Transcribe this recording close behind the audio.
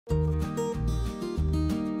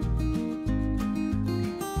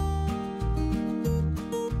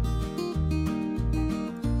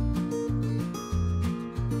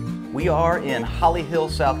We are in Holly Hill,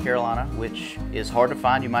 South Carolina, which is hard to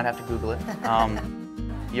find. You might have to Google it.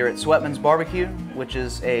 You're at Sweatman's BBQ, which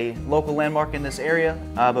is a local landmark in this area,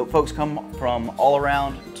 but folks come from all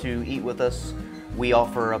around to eat with us. We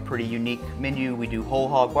offer a pretty unique menu. We do whole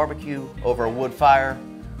hog barbecue over a wood fire,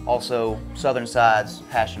 also southern sides,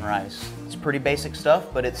 hash and rice. It's pretty basic stuff,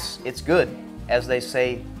 but it's good. As they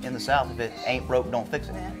say in the South, if it ain't broke, don't fix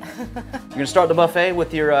it. You're gonna start the buffet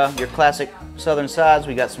with your classic southern sides.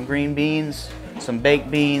 We got some green beans, some baked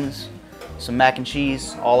beans, some mac and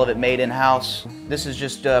cheese, all of it made in-house. This is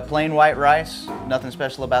just plain white rice, nothing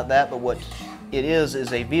special about that, but what it is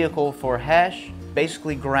a vehicle for hash,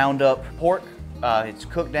 basically ground up pork. It's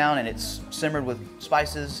cooked down and it's simmered with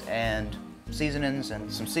spices and seasonings and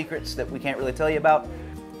some secrets that we can't really tell you about.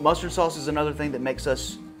 Mustard sauce is another thing that makes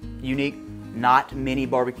us unique. Not many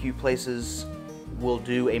barbecue places will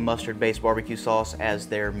do a mustard-based barbecue sauce as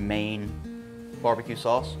their main barbecue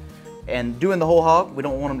sauce. And doing the whole hog, we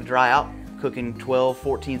don't want them to dry out, cooking 12,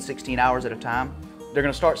 14, 16 hours at a time. They're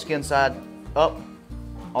gonna start skin side up.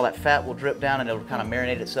 All that fat will drip down and it'll kind of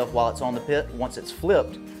marinate itself while it's on the pit. Once it's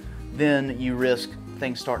flipped, then you risk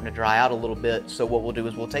things starting to dry out a little bit. So what we'll do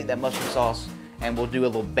is we'll take that mustard sauce and we'll do a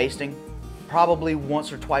little basting, probably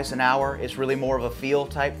once or twice an hour. It's really more of a feel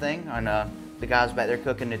type thing. And the guys back there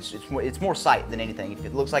cooking, it's more sight than anything. If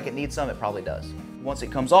it looks like it needs some, it probably does. Once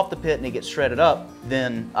it comes off the pit and it gets shredded up,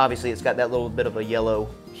 then obviously it's got that little bit of a yellow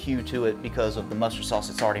hue to it because of the mustard sauce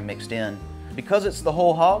that's already mixed in. Because it's the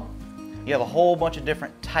whole hog, you have a whole bunch of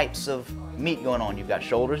different types of meat going on. You've got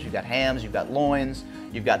shoulders, you've got hams, you've got loins,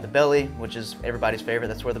 you've got the belly, which is everybody's favorite.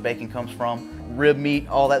 That's where the bacon comes from. Rib meat,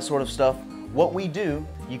 all that sort of stuff. What we do,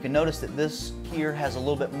 you can notice that this here has a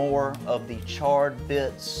little bit more of the charred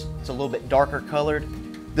bits. It's a little bit darker colored.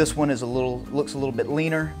 This one is looks a little bit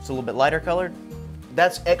leaner. It's a little bit lighter colored.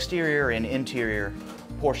 That's exterior and interior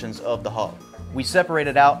portions of the hog. We separate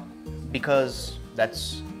it out because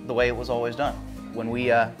that's the way it was always done. When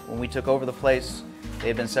we took over the place, they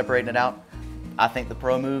had been separating it out. I think the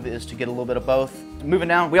pro move is to get a little bit of both. Moving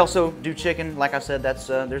down, we also do chicken. Like I said, that's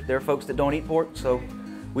there are folks that don't eat pork, so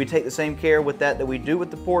we take the same care with that we do with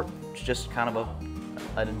the pork. It's just kind of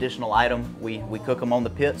an additional item. We cook them on the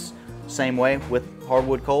pits, same way with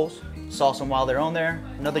hardwood coals. Sauce them while they're on there.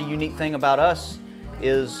 Another unique thing about us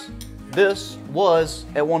is this was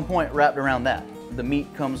at one point wrapped around that. The meat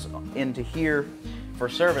comes into here for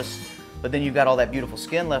service, but then you've got all that beautiful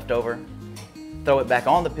skin left over. Throw it back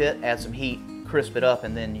on the pit, add some heat, crisp it up,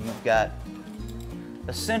 and then you've got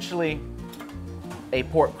essentially a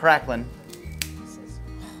pork crackling,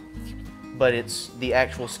 but it's the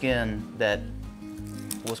actual skin that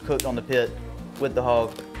was cooked on the pit with the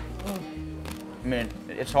hog. I mean,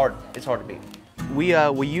 it's hard to beat.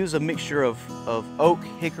 We use a mixture of oak,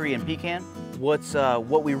 hickory, and pecan.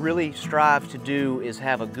 What we really strive to do is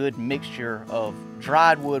have a good mixture of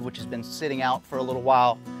dried wood, which has been sitting out for a little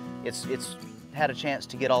while. It's had a chance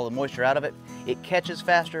to get all the moisture out of it. It catches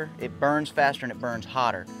faster, it burns faster, and it burns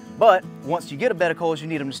hotter. But once you get a bed of coals, you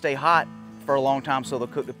need them to stay hot for a long time so they'll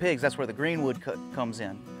cook the pigs. That's where the green wood comes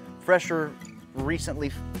in. Fresher, recently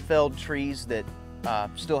felled trees that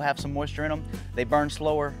still have some moisture in them, they burn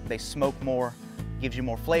slower, they smoke more, gives you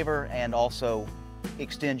more flavor, and also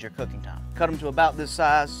extends your cooking time. Cut them to about this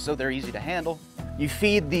size so they're easy to handle. You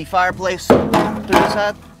feed the fireplace through the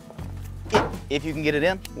side, if you can get it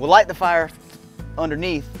in. We'll light the fire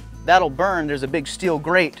underneath. That'll burn. There's a big steel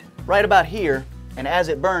grate right about here, and as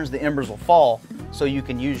it burns, the embers will fall so you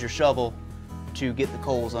can use your shovel to get the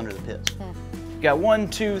coals under the pits. Got 1,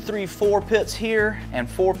 2, 3, 4 pits here and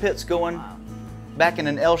 4 pits going back in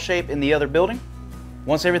an L shape in the other building.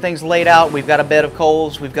 Once everything's laid out, we've got a bed of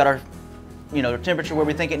coals, we've got our temperature where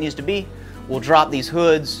we think it needs to be. We'll drop these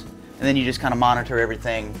hoods, and then you just kind of monitor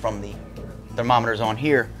everything from the thermometers on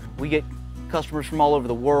here. We get customers from all over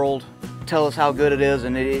the world tell us how good it is,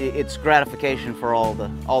 and it's gratification for all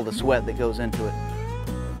the sweat that goes into it.